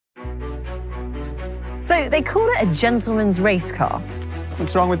So they call it a gentleman's race car.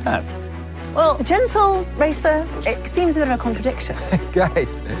 What's wrong with that? Well, gentle racer, it seems a bit of a contradiction.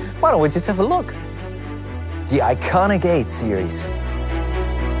 Guys, why don't we just have a look? The iconic 8 Series.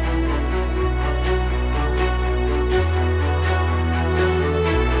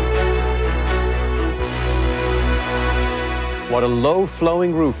 What a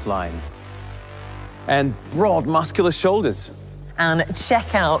low-flowing roofline. And broad, muscular shoulders. And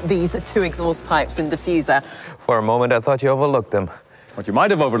check out these 2 exhaust pipes and diffuser. For a moment, I thought you overlooked them. What you might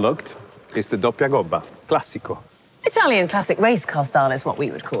have overlooked is the doppia gobba, classico. Italian classic race car style is what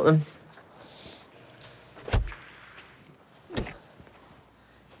we would call them.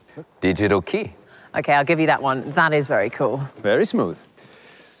 Digital key. OK, I'll give you that one. That is very cool. Very smooth.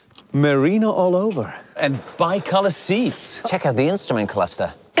 Merino all over. And bicolor seats. Check out the instrument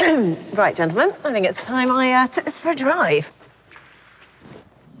cluster. Right, gentlemen, I think it's time I took this for a drive.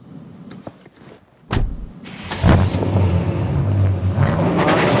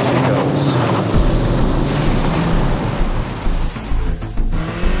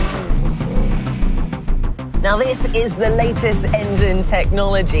 Now, this is the latest engine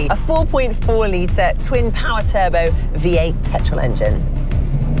technology, a 4.4-litre twin power turbo V8 petrol engine.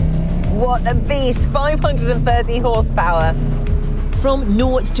 What a beast, 530 horsepower. From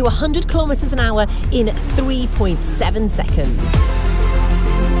 0 to 100 kilometres an hour in 3.7 seconds.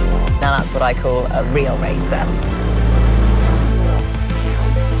 Now, that's what I call a real racer.